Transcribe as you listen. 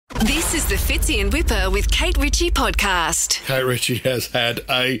This is the Fitzy and Whipper with Kate Ritchie podcast. Kate Ritchie has had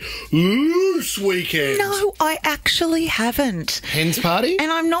a loose weekend. No, I actually haven't. Hens party?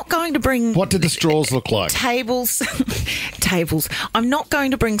 And I'm not going to bring... What did the straws look like? Tables. I'm not going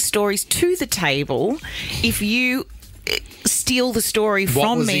to bring stories to the table if you steal the story from me.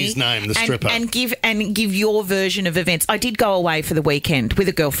 What was his name, the stripper? And give your version of events. I did go away for the weekend with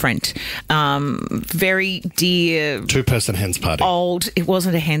a girlfriend. Very dear... Two-person hens party. Old. It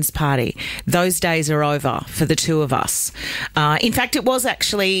wasn't a hens party. Those days are over for the two of us. In fact, it was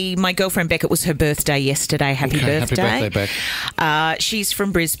actually my girlfriend Beck. It was her birthday yesterday. Happy birthday. Happy birthday, Beck. She's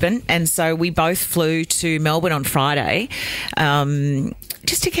from Brisbane, and so we both flew to Melbourne on Friday.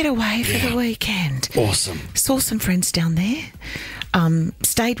 Just to get away for the weekend. Awesome. Saw some friends down there.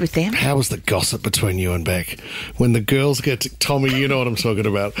 Stayed with them. How was the gossip between you and Beck? When the girls get to... Tommy, you know what I'm talking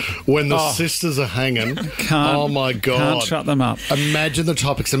about. When the sisters are hanging. Oh, my God. Can't shut them up. Imagine the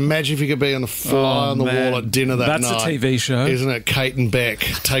topics. Imagine if you could be on the fly on the wall at dinner that night. That's a TV show. Isn't it? Kate and Beck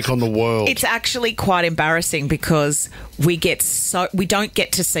take on the world. It's actually quite embarrassing because we don't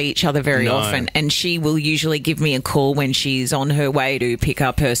get to see each other very often, and she will usually give me a call when she's on her way to pick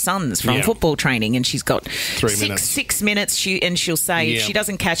up her sons from football training, and she's got 6 minutes. She'll say if she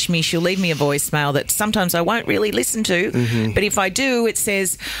doesn't catch me, she'll leave me a voicemail that sometimes I won't really listen to, but if I do, it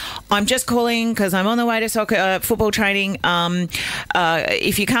says, "I'm just calling because I'm on the way to football training.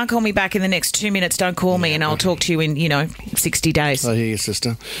 If you can't call me back in the next 2 minutes, don't call me, and I'll talk to you in 60 days." I hear you,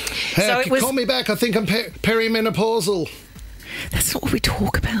 sister. Hey, call me back. I think I'm perimenopausal. That's not what we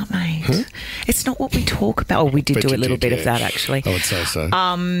talk about, mate. Huh? It's not what we talk about. Oh, we did do a little bit of that, actually. I would say so.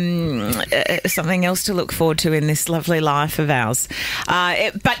 Something else to look forward to in this lovely life of ours.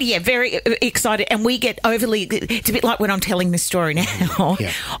 But, yeah, very excited. And we get overly... It's a bit like when I'm telling this story now.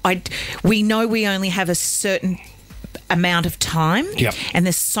 Yeah. We know we only have a certain amount of time, and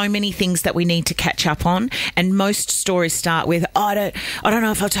there's so many things that we need to catch up on, and most stories start with I don't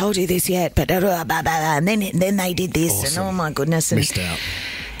know if I told you this yet, but and then they did this. Awesome. And oh my goodness, and missed out.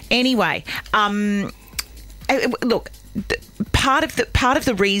 Anyway, look, part of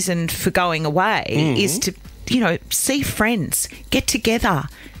the reason for going away is to see friends, get together,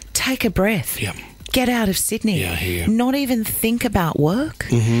 take a breath, get out of Sydney, not even think about work.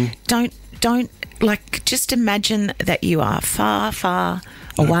 Don't just imagine that you are far, far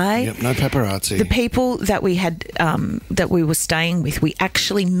away. No paparazzi. The people that we had, that we were staying with, we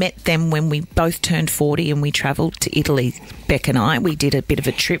actually met them when we both turned 40 and we travelled to Italy, Beck and I. We did a bit of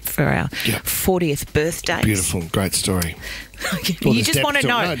a trip for our 40th birthday. Beautiful. Great story. You just want to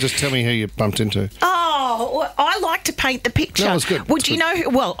know. No, just tell me who you bumped into. Oh, I like to paint the picture. No, it's good. Would you know who?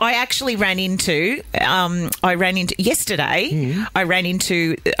 Well, I actually ran into yesterday, I ran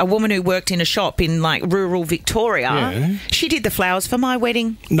into a woman who worked in a shop in rural Victoria. Yeah. She did the flowers for my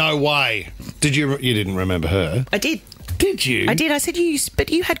wedding. No way. Did you? You didn't remember her? I did. Did you? I did. I said,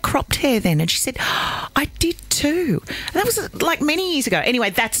 but you had cropped hair then. And she said, I did too. And that was many years ago. Anyway,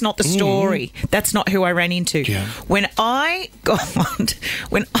 that's not the story. That's not who I ran into. Yeah. When I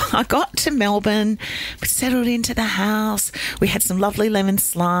got to Melbourne, we settled into the house. We had some lovely lemon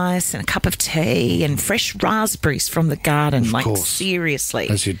slice and a cup of tea and fresh raspberries from the garden. Of course. Seriously.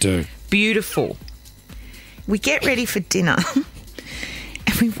 As you do. Beautiful. We get ready for dinner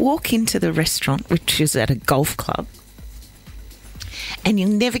and we walk into the restaurant, which is at a golf club. And you'll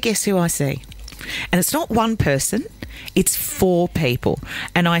never guess who I see. And it's not one person, it's 4 people.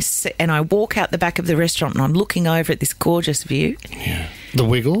 And I walk out the back of the restaurant and I'm looking over at this gorgeous view. Yeah. The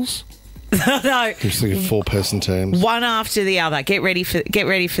Wiggles? No. I'm just thinking 4-person teams. One after the other. Get ready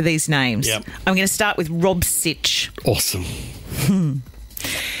for these names. Yep. I'm going to start with Rob Sitch. Awesome.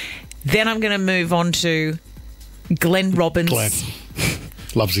 Then I'm going to move on to Glenn Robbins. Glenn.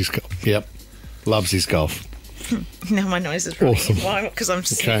 Loves his golf. Yep. Loves his golf. Now my nose is running. Awesome. Why? Because I was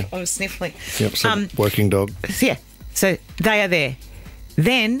sniffling. Yep, so working dog. Yeah, so they are there.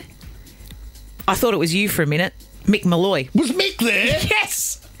 Then, I thought it was you for a minute, Mick Malloy. Was Mick there?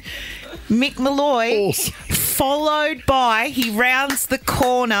 Yes! Mick Malloy, awesome. Followed by, he rounds the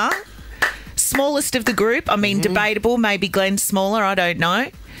corner, smallest of the group. I mean, debatable, maybe Glenn's smaller, I don't know.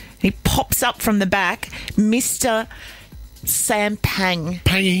 He pops up from the back, Mr. Sam Pang.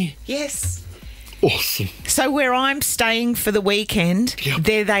 Pangy? Yes. Awesome. So where I'm staying for the weekend,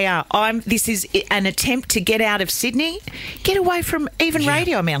 there they are. This is an attempt to get out of Sydney, get away from even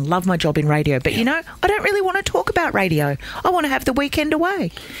radio. I mean, I love my job in radio, but I don't really want to talk about radio. I want to have the weekend away.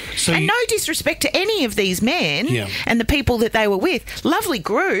 So no disrespect to any of these men and the people that they were with. Lovely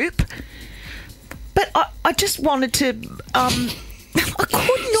group. But I just wanted to... I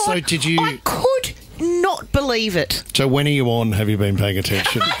could not... So did you... I could not believe it. So when are you on? Have you been paying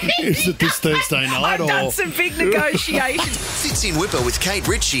attention? Is it this Thursday night? I've done some big negotiations. Fits in Whipper with Kate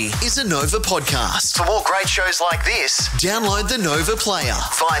Ritchie is a Nova podcast. For more great shows like this, download the Nova Player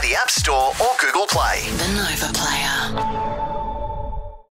via the App Store or Google Play. The Nova Player.